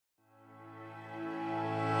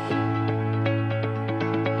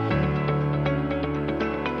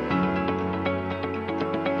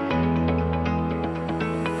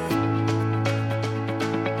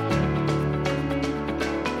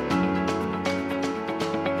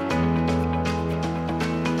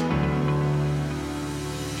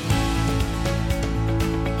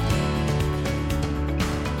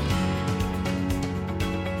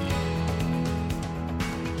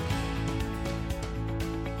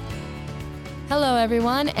Hello,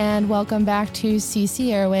 everyone, and welcome back to CC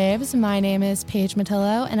Airwaves. My name is Paige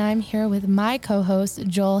Matillo, and I'm here with my co-host,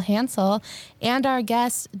 Joel Hansel, and our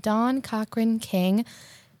guest, Dawn Cochrane King.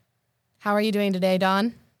 How are you doing today,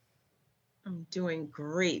 Dawn? I'm doing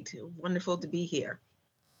great. Wonderful to be here.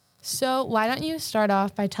 So why don't you start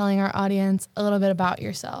off by telling our audience a little bit about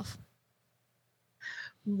yourself?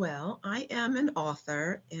 Well, I am an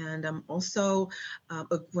author, and I'm also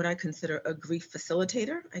what I consider a grief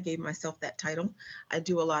facilitator. I gave myself that title. I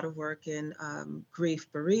do a lot of work in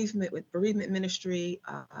grief bereavement, with bereavement ministry,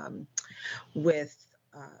 with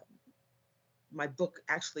my book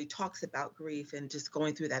actually talks about grief and just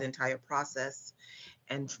going through that entire process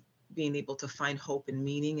and being able to find hope and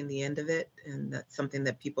meaning in the end of it. And that's something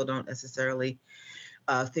that people don't necessarily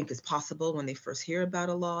think is possible when they first hear about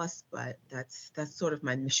a loss, but that's sort of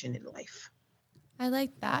my mission in life. I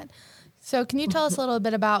like that. So can you tell us a little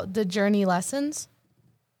bit about the journey lessons?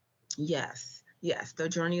 Yes. The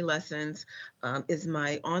Journey Lessons is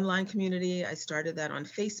my online community. I started that on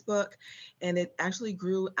Facebook, and it actually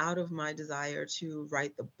grew out of my desire to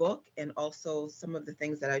write the book and also some of the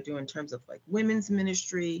things that I do in terms of like women's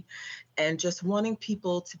ministry and just wanting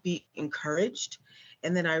people to be encouraged.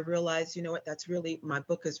 And then I realized, you know what, that's really, my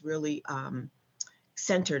book is really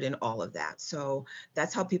centered in all of that. So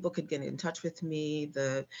that's how people could get in touch with me.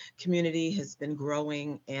 The community has been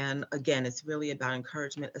growing. And again, it's really about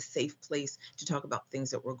encouragement, a safe place to talk about things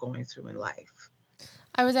that we're going through in life.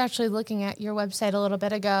 I was actually looking at your website a little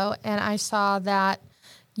bit ago, and I saw that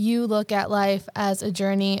you look at life as a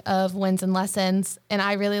journey of wins and lessons. And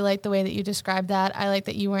I really like the way that you described that. I like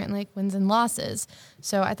that you weren't like wins and losses.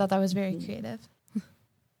 So I thought that was very creative.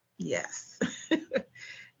 Yes.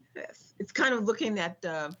 Yes. It's kind of looking at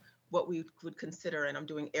what we would consider, and I'm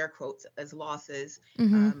doing air quotes, as losses,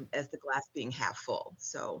 as the glass being half full.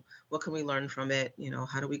 So what can we learn from it? You know,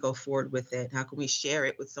 how do we go forward with it? How can we share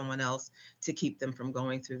it with someone else to keep them from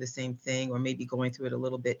going through the same thing or maybe going through it a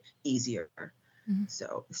little bit easier?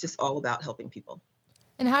 So it's just all about helping people.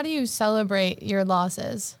 And how do you celebrate your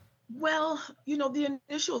losses? Well, you know, the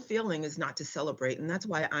initial feeling is not to celebrate, and that's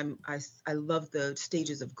why I love the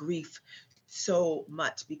stages of grief so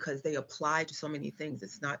much because they apply to so many things.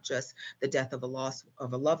 It's not just the death of a loss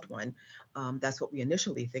of a loved one. That's what we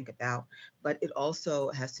initially think about, but it also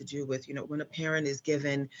has to do with, you know, when a parent is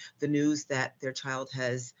given the news that their child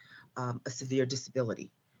has a severe disability,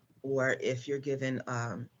 or if you're given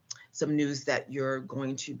some news that you're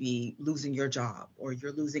going to be losing your job or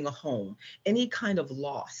you're losing a home, any kind of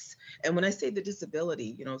loss. And when I say the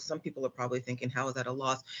disability, you know, some people are probably thinking, how is that a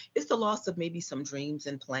loss? It's the loss of maybe some dreams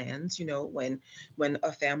and plans. You know, when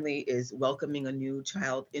a family is welcoming a new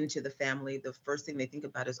child into the family, the first thing they think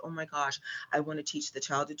about is, oh my gosh, I want to teach the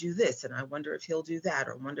child to do this, and I wonder if he'll do that,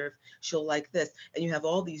 or wonder if she'll like this. And you have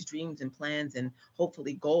all these dreams and plans and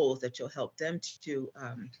hopefully goals that you'll help them to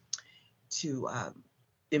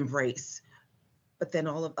embrace, but then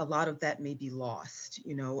a lot of that may be lost,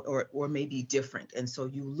 you know, or may be different, and so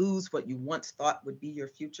you lose what you once thought would be your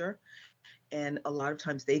future. And a lot of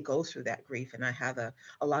times they go through that grief, and I have a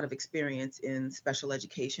lot of experience in special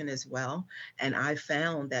education as well, and I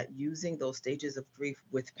found that using those stages of grief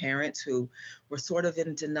with parents who were sort of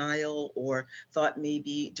in denial or thought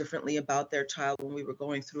maybe differently about their child when we were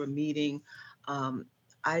going through a meeting, um,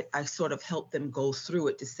 I sort of helped them go through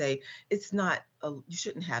it to say, it's not, you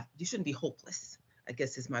shouldn't be hopeless, I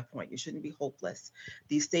guess is my point. You shouldn't be hopeless.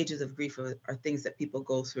 These stages of grief are things that people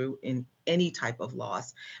go through in any type of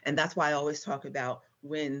loss. And that's why I always talk about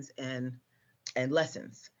wins and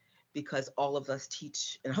lessons, because all of us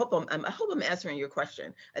teach. And I hope I'm answering your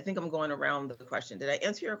question. I think I'm going around the question. Did I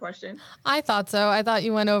answer your question? I thought so. I thought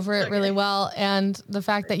you went over it really Okay. well. And the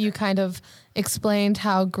fact that you kind of explained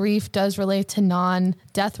how grief does relate to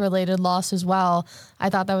non-death related loss as well, I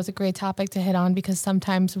thought that was a great topic to hit on, because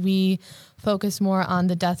sometimes we focus more on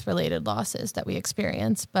the death related losses that we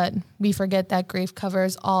experience, but we forget that grief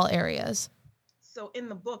covers all areas. So in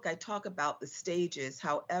the book, I talk about the stages.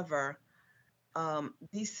 However,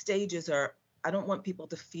 these stages are, I don't want people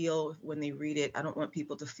to feel when they read it, I don't want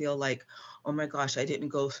people to feel like, oh my gosh, I didn't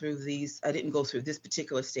go through this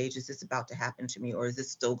particular stage. Is this about to happen to me, or is this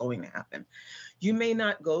still going to happen? You may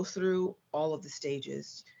not go through all of the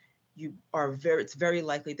stages. It's very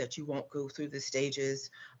likely that you won't go through the stages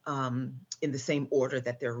in the same order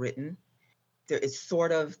that they're written. There is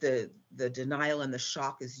sort of the denial and the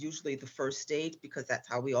shock is usually the first stage, because that's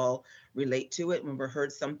how we all relate to it. When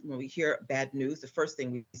we hear bad news, the first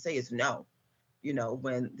thing we say is no. You know,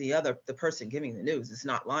 when the person giving the news is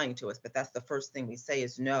not lying to us, but that's the first thing we say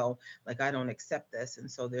is no, like, I don't accept this. And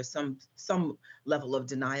so there's some level of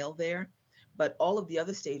denial there. But all of the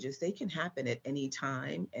other stages, they can happen at any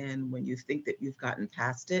time. And when you think that you've gotten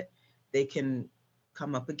past it, they can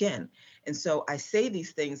come up again. And so I say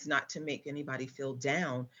these things not to make anybody feel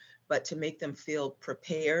down, but to make them feel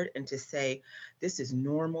prepared and to say, this is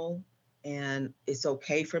normal and it's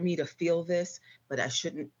okay for me to feel this, but I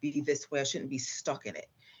shouldn't be this way. I shouldn't be stuck in it.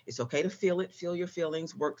 It's okay to feel it, feel your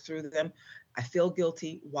feelings, work through them. I feel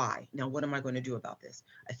guilty. Why? Now, what am I going to do about this?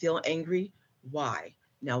 I feel angry. Why?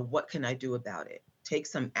 Now, what can I do about it? Take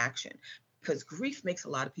some action, because grief makes a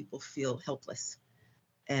lot of people feel helpless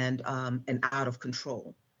and out of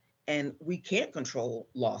control. And we can't control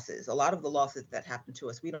losses. A lot of the losses that happen to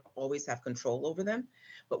us, we don't always have control over them,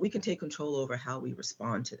 but we can take control over how we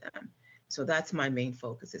respond to them. So that's my main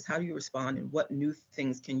focus, is how do you respond and what new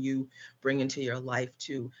things can you bring into your life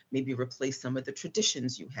to maybe replace some of the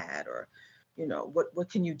traditions you had, or,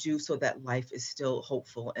 what can you do so that life is still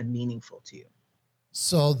hopeful and meaningful to you?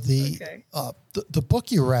 So the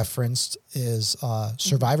book you referenced is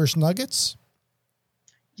Survivor's Nuggets.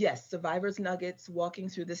 Yes, Survivor's Nuggets: Walking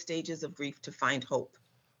Through the Stages of Grief to Find Hope.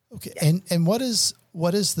 Okay, yes. And what is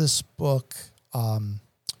this book?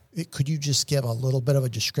 Could you just give a little bit of a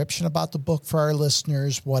description about the book for our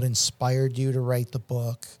listeners? What inspired you to write the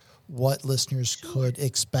book? What listeners could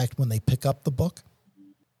expect when they pick up the book?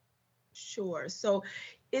 Sure. So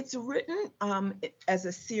it's written as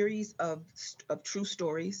a series of true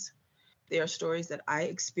stories. They are stories that I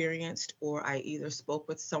experienced or I either spoke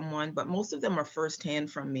with someone, but most of them are firsthand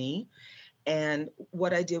from me. And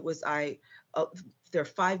what I did was there are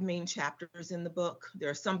 5 main chapters in the book. There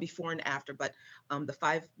are some before and after, but the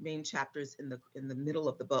 5 main chapters in the middle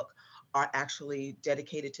of the book are actually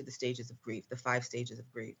dedicated to the stages of grief, the 5 stages of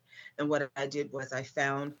grief. And what I did was I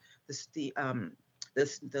found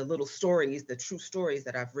the little stories, the true stories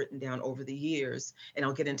that I've written down over the years, and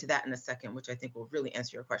I'll get into that in a second, which I think will really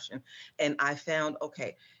answer your question. And I found,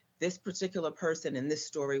 okay, this particular person in this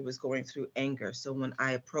story was going through anger. So when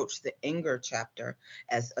I approached the anger chapter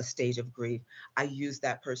as a stage of grief, I used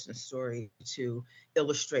that person's story to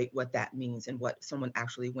illustrate what that means and what someone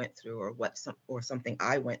actually went through, or something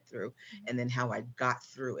I went through, and then how I got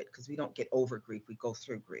through it. Because we don't get over grief, we go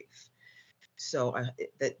through grief. So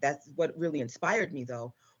that's what really inspired me,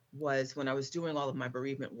 though, was when I was doing all of my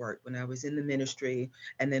bereavement work, when I was in the ministry,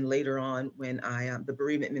 and then later on when the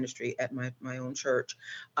bereavement ministry at my own church.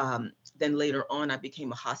 Then later on, I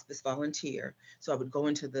became a hospice volunteer. So I would go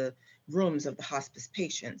into the rooms of the hospice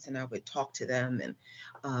patients and I would talk to them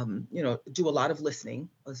and, do a lot of listening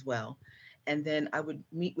as well. And then I would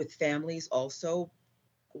meet with families also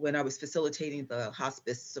when I was facilitating the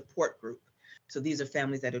hospice support group. So these are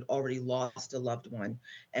families that had already lost a loved one.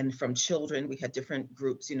 And from children, we had different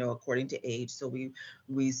groups, according to age. So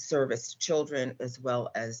we serviced children as well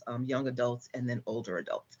as young adults and then older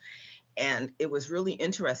adults. And it was really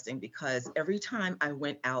interesting because every time I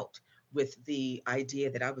went out with the idea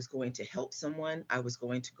that I was going to help someone, I was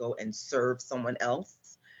going to go and serve someone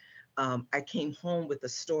else, I came home with a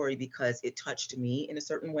story because it touched me in a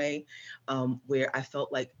certain way, where I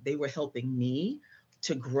felt like they were helping me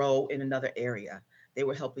to grow in another area. They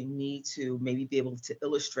were helping me to maybe be able to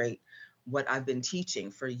illustrate what I've been teaching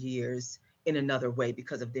for years in another way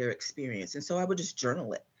because of their experience. And so I would just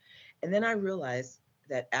journal it. And then I realized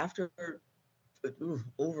that after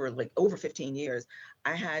over 15 years,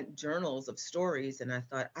 I had journals of stories, and I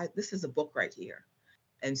thought, this is a book right here.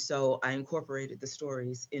 And so I incorporated the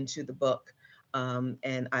stories into the book.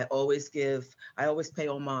 And I always pay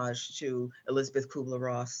homage to Elizabeth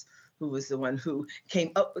Kubler-Ross, who was the one who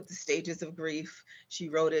came up with the stages of grief. She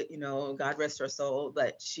wrote it, God rest her soul,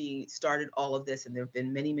 but she started all of this, and there have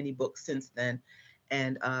been many, many books since then.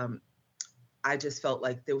 And I just felt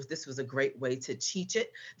like this was a great way to teach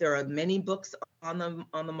it. There are many books on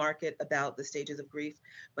the market about the stages of grief,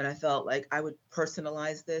 but I felt like I would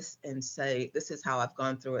personalize this and say, this is how I've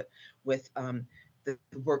gone through it with the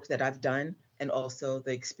work that I've done, and also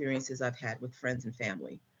the experiences I've had with friends and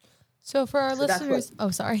family. So for our listeners,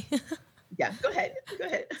 sorry. Yeah, go ahead.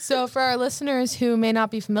 So for our listeners who may not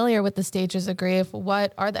be familiar with the stages of grief,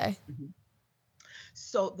 what are they? Mm-hmm.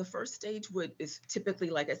 So the first stage is typically,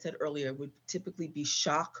 like I said earlier, would typically be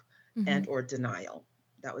shock and or denial.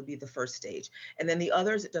 That would be the first stage. And then the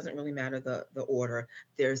others, it doesn't really matter the order.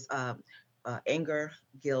 There's anger,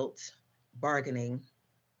 guilt, bargaining,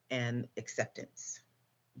 and acceptance.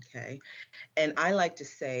 Okay. And I like to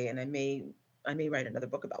say, and I may write another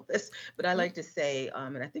book about this, but I like to say,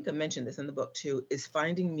 and I think I mentioned this in the book too, is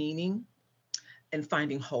finding meaning and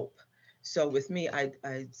finding hope. So with me,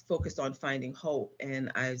 I focused on finding hope,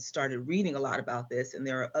 and I started reading a lot about this. And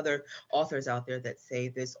there are other authors out there that say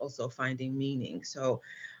there's also finding meaning. So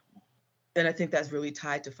And I think that's really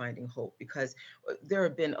tied to finding hope, because there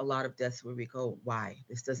have been a lot of deaths where we go, why?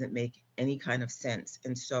 This doesn't make any kind of sense.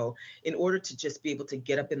 And so, in order to just be able to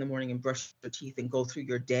get up in the morning and brush your teeth and go through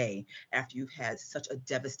your day after you've had such a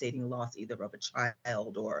devastating loss, either of a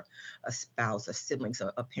child or a spouse, a sibling,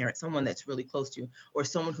 a parent, someone that's really close to you, or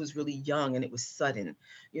someone who's really young and it was sudden,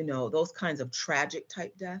 those kinds of tragic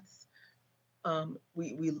type deaths,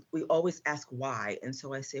 we always ask why. And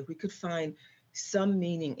so I say, if we could find some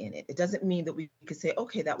meaning in it, it doesn't mean that we could say,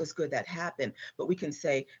 okay, that was good, that happened, but we can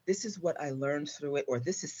say, this is what I learned through it, or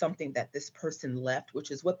this is something that this person left,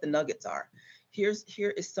 which is what the nuggets are. Here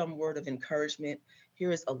is some word of encouragement.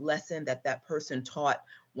 Here is a lesson that person taught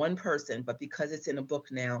one person, but because it's in a book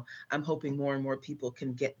now, I'm hoping more and more people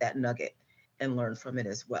can get that nugget and learn from it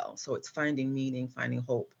as well. So it's finding meaning, finding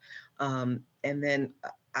hope. And then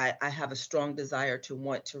I have a strong desire to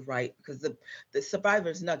want to write, because the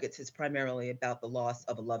Survivor's Nuggets is primarily about the loss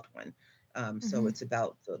of a loved one. So it's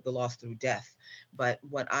about the loss through death. But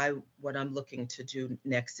what I'm looking to do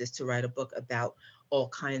next is to write a book about all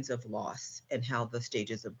kinds of loss and how the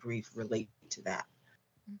stages of grief relate to that.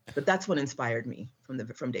 But that's what inspired me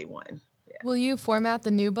from day one. Yeah. Will you format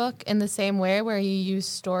the new book in the same way, where you use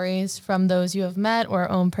stories from those you have met or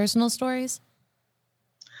own personal stories?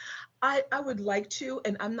 I would like to,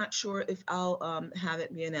 and I'm not sure if I'll have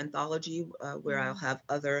it be an anthology where I'll have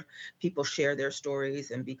other people share their stories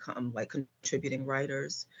and become like contributing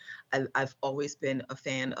writers. I've always been a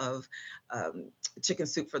fan of Chicken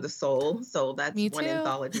Soup for the Soul, so that's one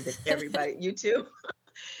anthology that everybody, you too,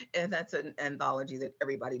 and that's an anthology that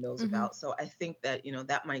everybody knows about. So I think that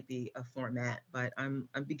that might be a format, but I'm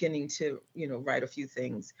beginning to write a few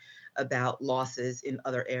things about losses in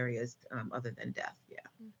other areas other than death. Yeah.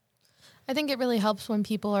 I think it really helps when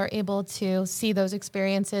people are able to see those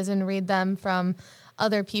experiences and read them from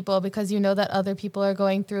other people, because that other people are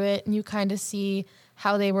going through it and you kind of see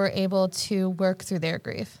how they were able to work through their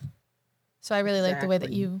grief. So I really like the way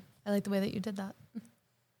that you did that.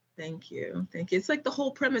 Thank you. It's like the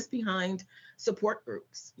whole premise behind support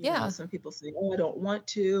groups. You know, some people say, oh, I don't want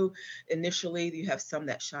to. Initially, you have some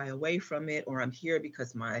that shy away from it, or I'm here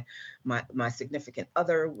because my significant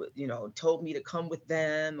other, told me to come with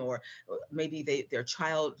them, or maybe their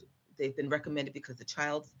child, they've been recommended because the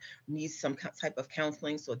child needs some type of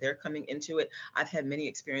counseling, so they're coming into it. I've had many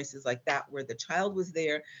experiences like that where the child was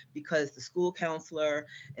there because the school counselor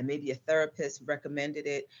and maybe a therapist recommended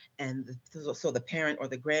it, and so the parent or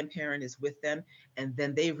the grandparent is with them, and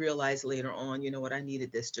then they realize later on, you know what, I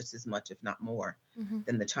needed this just as much, if not more,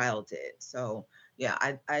 than the child did. So yeah,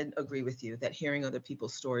 I agree with you that hearing other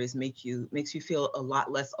people's stories makes you feel a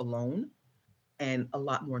lot less alone and a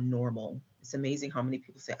lot more normal. It's amazing how many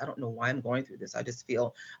people say, I don't know why I'm going through this. I just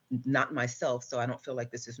feel not myself, so I don't feel like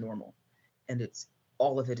this is normal. And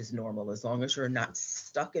all of it is normal, as long as you're not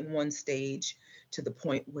stuck in one stage to the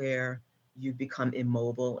point where you become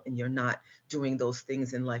immobile and you're not doing those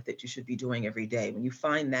things in life that you should be doing every day. When you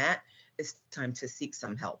find that, it's time to seek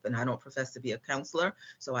some help. And I don't profess to be a counselor,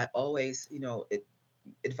 so I always,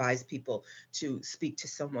 advise people to speak to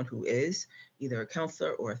someone who is either a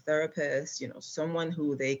counselor or a therapist, someone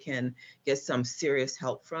who they can get some serious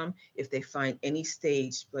help from if they find any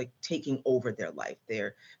stage like taking over their life.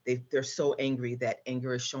 They're so angry that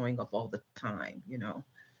anger is showing up all the time. You don't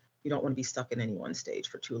want to be stuck in any one stage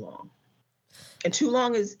for too long. And too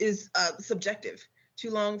long is subjective. Too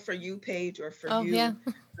long for you, Paige, or for you, yeah.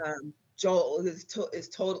 Joel,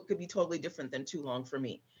 could be totally different than too long for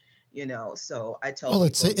me. So I tell people,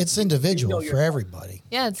 it's individual for everybody.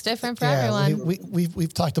 Yeah, it's different for everyone.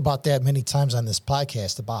 We've talked about that many times on this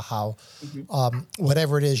podcast about how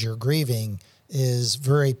whatever it is you're grieving is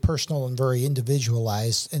very personal and very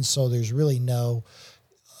individualized, and so there's really no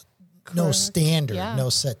standard, no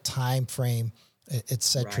set time frame, et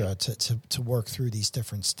cetera, to work through these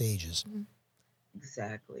different stages.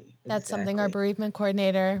 Exactly. That's something our bereavement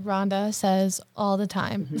coordinator Rhonda says all the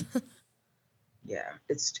time. Yeah,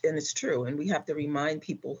 it's true. And we have to remind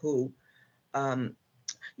people who, a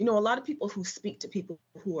lot of people who speak to people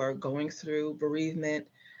who are going through bereavement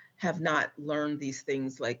have not learned these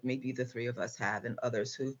things like maybe the three of us have, and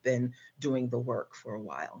others who've been doing the work for a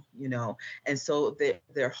while, and so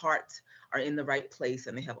their hearts are in the right place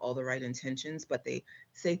and they have all the right intentions, but they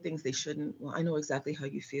say things they shouldn't. Well, I know exactly how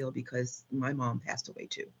you feel because my mom passed away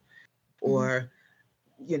too. Or,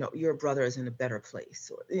 your brother is in a better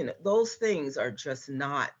place, or, those things are just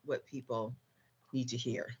not what people need to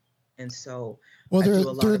hear. And so, they're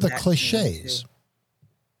the cliches.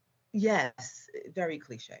 Yes, very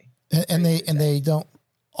cliche. And they don't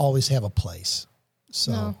always have a place.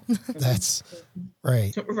 So that's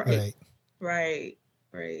right.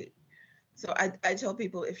 So I tell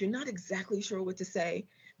people, if you're not exactly sure what to say,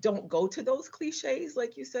 don't go to those cliches,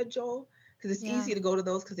 like you said, Joel, because it's Yeah. easy to go to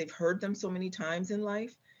those because they've heard them so many times in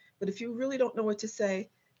life. But if you really don't know what to say,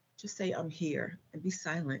 just say, I'm here, and be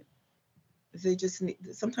silent.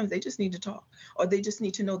 Sometimes they just need to talk, or they just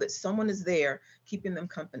need to know that someone is there keeping them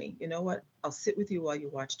company. You know what? I'll sit with you while you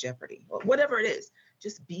watch Jeopardy, or whatever it is.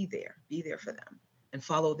 Just be there for them and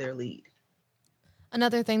follow their lead.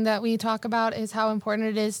 Another thing that we talk about is how important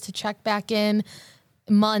it is to check back in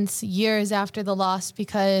months, years after the loss,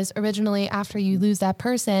 because originally after you lose that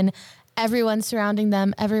person, everyone's surrounding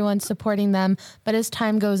them, everyone's supporting them. But as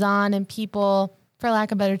time goes on and people, for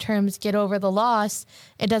lack of better terms, get over the loss,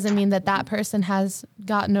 it doesn't mean that that person has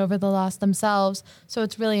gotten over the loss themselves. So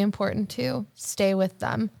it's really important to stay with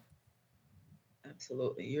them.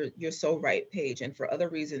 Absolutely. You're so right, Paige. And for other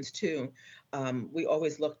reasons too, we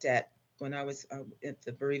always looked at, when I was at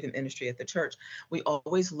the bereavement ministry at the church, we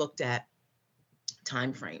always looked at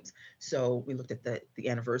time frames. So we looked at the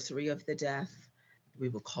anniversary of the death. We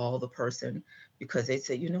would call the person because they'd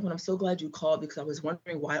say, you know what, I'm so glad you called because I was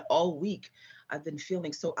wondering why all week I've been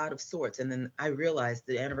feeling so out of sorts. And then I realized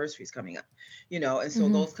the anniversary is coming up, and so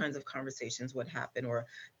Mm-hmm. those kinds of conversations would happen, or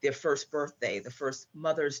their first birthday, the first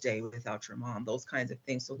Mother's Day without your mom, those kinds of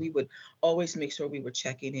things. So we would always make sure we were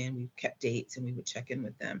checking in. We kept dates and we would check in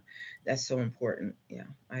with them. That's so important. Yeah,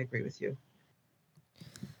 I agree with you.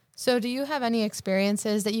 So do you have any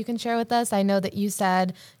experiences that you can share with us? I know that you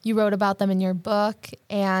said you wrote about them in your book.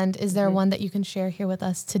 And is there one that you can share here with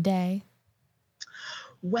us today?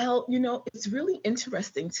 Well, it's really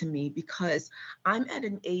interesting to me because I'm at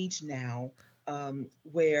an age now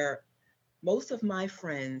where most of my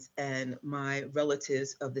friends and my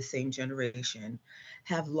relatives of the same generation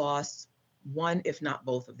have lost one, if not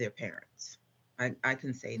both, of their parents. I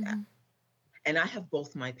can say that. Mm-hmm. And I have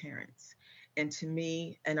both my parents. And to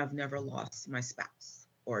me, and I've never lost my spouse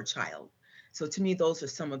or a child. So to me, those are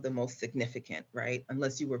some of the most significant, right?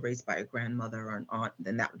 Unless you were raised by a grandmother or an aunt,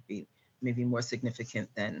 then that would be maybe more significant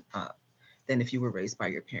than if you were raised by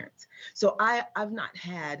your parents. So I've not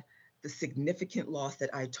had the significant loss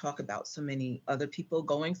that I talk about so many other people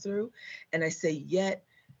going through. And I say, yet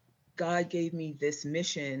God gave me this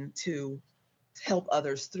mission to help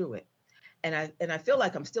others through it. And I feel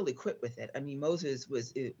like I'm still equipped with it. I mean, Moses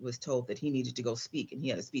was told that he needed to go speak, and he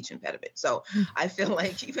had a speech impediment. So I feel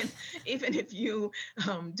like even if you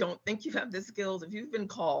don't think you have the skills, if you've been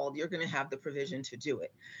called, you're going to have the provision to do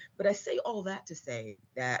it. But I say all that to say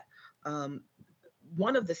that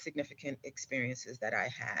one of the significant experiences that I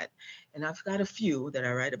had, and I've got a few that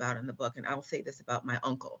I write about in the book, and I'll say this about my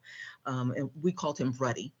uncle, and we called him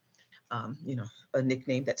Ruddy, a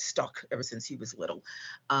nickname that stuck ever since he was little.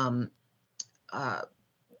 Um, uh,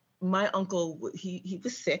 my uncle, he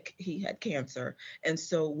was sick. He had cancer, and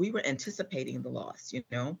so we were anticipating the loss.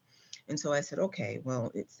 And so I said, okay,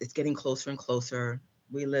 well, it's getting closer and closer.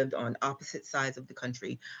 We lived on opposite sides of the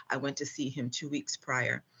country. I went to see him 2 weeks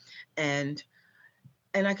prior, and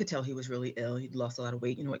I could tell he was really ill. He'd lost a lot of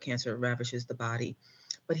weight. You know what cancer ravishes the body,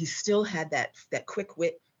 but he still had that quick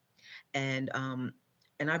wit. And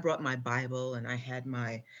I brought my Bible, and I had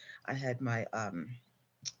my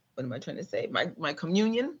what am I trying to say? My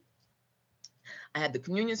communion. I had the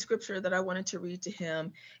communion scripture that I wanted to read to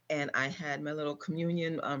him, and I had my little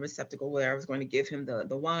communion receptacle where I was going to give him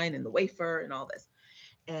the wine and the wafer and all this.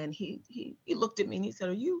 And he looked at me and he said,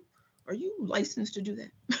 "Are you licensed to do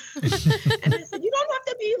that?" And I said, "You don't have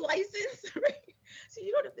to be licensed, right? So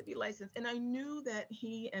you don't have to be licensed." And I knew that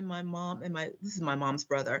he and my mom and this is my mom's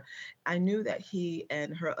brother. I knew that he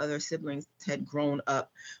and her other siblings had grown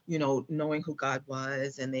up, knowing who God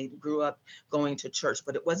was, and they grew up going to church,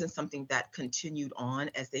 but it wasn't something that continued on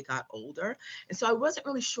as they got older. And so I wasn't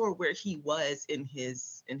really sure where he was in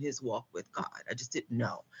his walk with God. I just didn't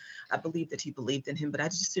know. I believed that he believed in him, but I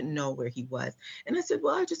just didn't know where he was. And I said,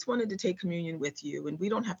 well, I just wanted to take communion with you, and we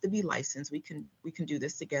don't have to be licensed. We can do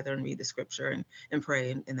this together and read the scripture and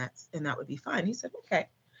pray, and that would be fine. He said, okay.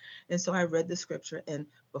 And so I read the scripture, and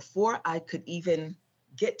before I could even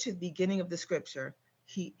get to the beginning of the scripture,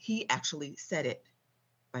 he actually said it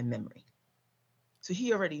by memory. So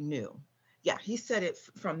he already knew. Yeah, he said it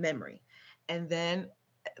from memory. And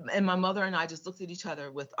my mother and I just looked at each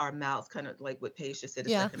other with our mouths kind of like what Paige just said a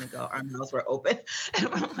second ago. Our mouths were open. And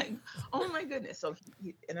I'm like, oh my goodness. So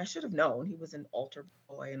and I should have known he was an altar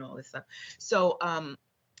boy and all this stuff. So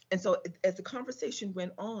as the conversation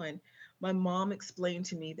went on, my mom explained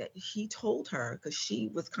to me that he told her, because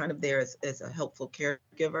she was kind of there as a helpful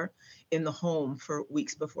caregiver in the home for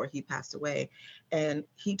weeks before he passed away. And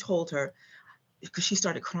he told her, because she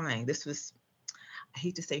started crying. This was, I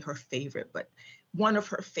hate to say her favorite, but one of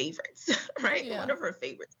her favorites, right? Yeah. One of her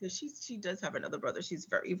favorites, because she does have another brother she's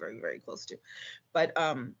very, very, very close to. But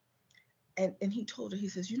and he told her, he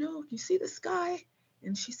says, you see the sky?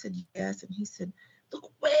 And she said, yes. And he said,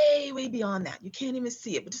 look way, way beyond that. You can't even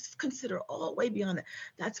see it, but just consider all way beyond that.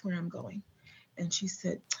 That's where I'm going. And she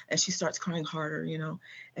said, and she starts crying harder,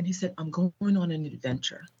 and he said, I'm going on an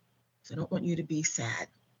adventure. So I don't want you to be sad.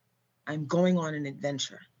 I'm going on an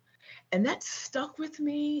adventure. And that stuck with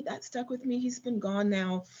me. That stuck with me. He's been gone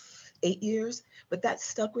now 8 years, but that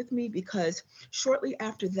stuck with me because shortly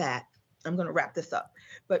after that, I'm going to wrap this up,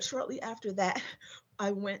 but shortly after that,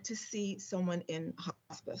 I went to see someone in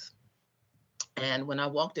hospice. And when I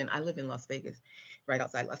walked in, I live in Las Vegas, right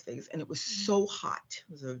outside Las Vegas, and it was so hot.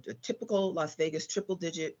 It was a typical Las Vegas triple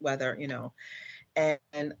digit weather,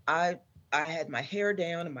 and I had my hair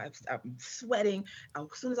down and I'm sweating. As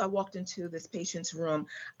soon as I walked into this patient's room,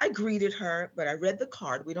 I greeted her, but I read the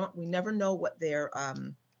card. We never know what their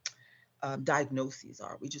diagnoses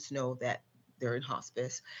are. We just know that they're in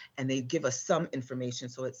hospice, and they give us some information.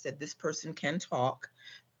 So it said this person can talk.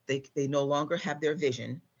 They no longer have their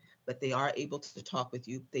vision, but they are able to talk with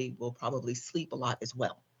you. They will probably sleep a lot as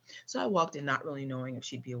well. So I walked in not really knowing if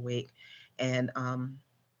she'd be awake, and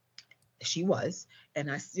she was.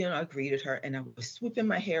 And I greeted her, and I was sweeping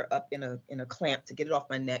my hair up in a clamp to get it off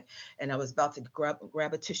my neck, and I was about to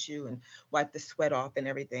grab a tissue and wipe the sweat off and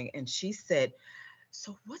everything. And she said,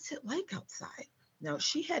 so what's it like outside? Now,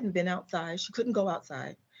 she hadn't been outside. She couldn't go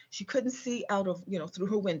outside. She couldn't see out of, through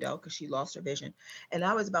her window because she lost her vision. And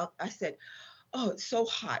I said, oh, it's so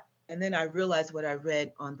hot. And then I realized what I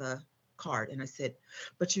read on the card. And I said,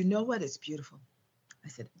 but you know what? It's beautiful. I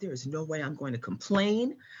said, there is no way I'm going to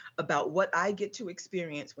complain about what I get to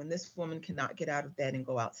experience when this woman cannot get out of bed and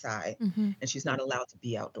go outside, and she's not allowed to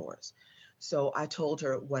be outdoors. So I told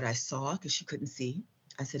her what I saw because she couldn't see.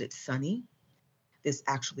 I said, it's sunny. There's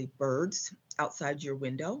actually birds outside your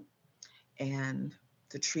window, and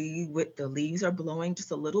the tree with the leaves are blowing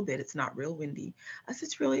just a little bit. It's not real windy. I said,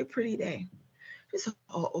 it's really a pretty day. She said,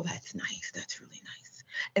 oh, that's nice. That's really nice.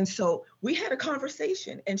 And so we had a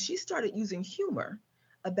conversation, and she started using humor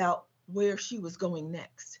about where she was going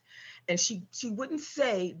next. And she wouldn't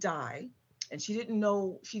say die, and she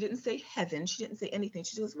didn't say heaven. She didn't say anything.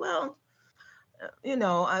 She goes, well,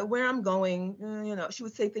 where I'm going, she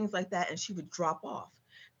would say things like that, and she would drop off.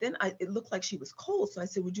 Then it looked like she was cold. So I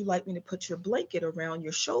said, would you like me to put your blanket around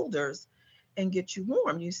your shoulders and get you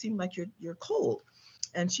warm? You seem like you're cold.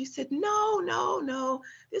 And she said, no,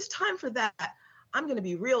 there's time for that. I'm going to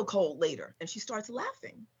be real cold later. And she starts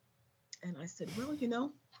laughing. And I said, well,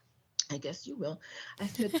 I guess you will. I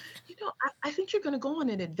said, I think you're going to go on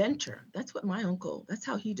an adventure. That's what my uncle, that's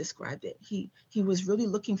how he described it. He was really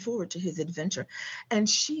looking forward to his adventure. And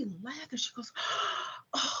she laughed and she goes,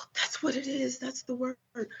 oh, that's what it is. That's the word.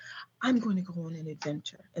 I'm going to go on an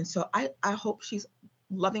adventure. And so I hope she's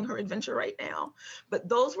loving her adventure right now. But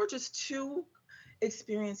those were just two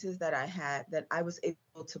experiences that I had that I was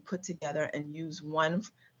able to put together and use one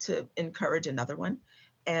to encourage another one.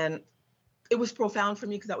 And it was profound for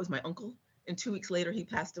me because that was my uncle. And 2 weeks later, he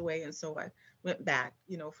passed away. And so I went back,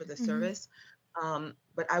 for the service.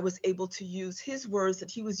 But I was able to use his words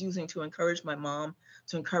that he was using to encourage my mom,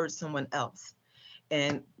 to encourage someone else.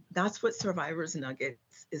 And that's what Survivor's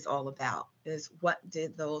Nuggets is all about, is what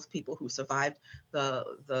did those people who survived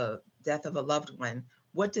the death of a loved one,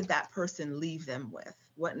 what did that person leave them with?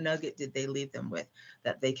 What nugget did they leave them with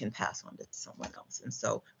that they can pass on to someone else? And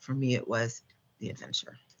so for me, it was the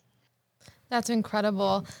adventure. That's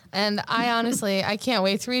incredible. And I can't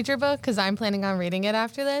wait to read your book because I'm planning on reading it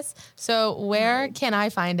after this. So where can I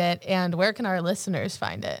find it, and where can our listeners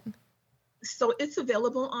find it? So it's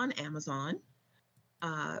available on Amazon.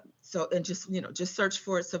 Just search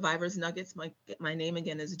for Survivor's Nuggets. My name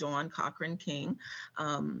again is Dawn Cochrane King.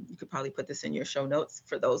 You could probably put this in your show notes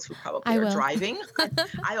for those who probably are driving.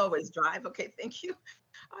 I always drive. Okay, thank you.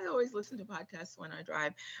 I always listen to podcasts when I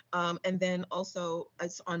drive. And then also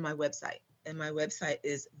it's on my website. And my website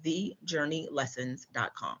is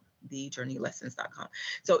thejourneylessons.com. thejourneylessons.com.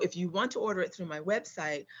 So if you want to order it through my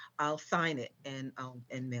website, I'll sign it and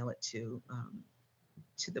mail it to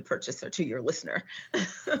the purchaser, to your listener.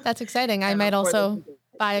 That's exciting. I might also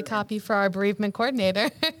buy a copy for our bereavement coordinator.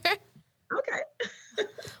 Okay.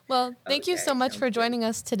 Well, thank you so much for joining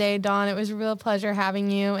us today, Dawn. It was a real pleasure having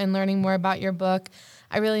you and learning more about your book.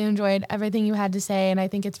 I really enjoyed everything you had to say, and I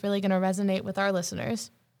think it's really going to resonate with our listeners.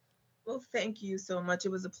 Well, thank you so much. It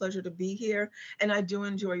was a pleasure to be here. And I do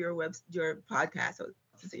enjoy your podcast. I was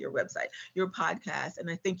to say your website, your podcast. And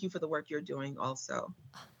I thank you for the work you're doing also.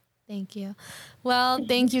 Thank you. Well,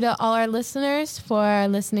 thank you to all our listeners for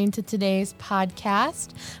listening to today's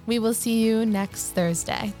podcast. We will see you next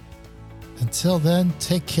Thursday. Until then,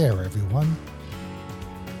 take care, everyone.